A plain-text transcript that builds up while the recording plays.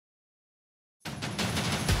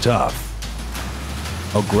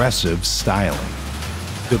Tough. Aggressive styling.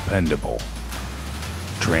 Dependable.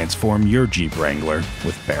 Transform your Jeep Wrangler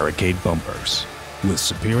with Barricade bumpers. With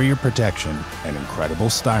superior protection and incredible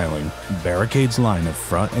styling, Barricade's line of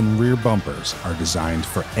front and rear bumpers are designed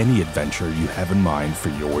for any adventure you have in mind for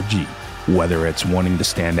your Jeep. Whether it's wanting to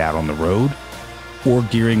stand out on the road or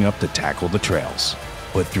gearing up to tackle the trails.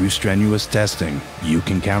 But through strenuous testing, you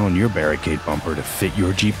can count on your Barricade bumper to fit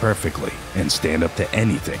your Jeep perfectly and stand up to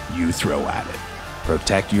anything you throw at it.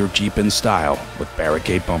 Protect your Jeep in style with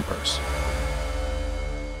Barricade bumpers.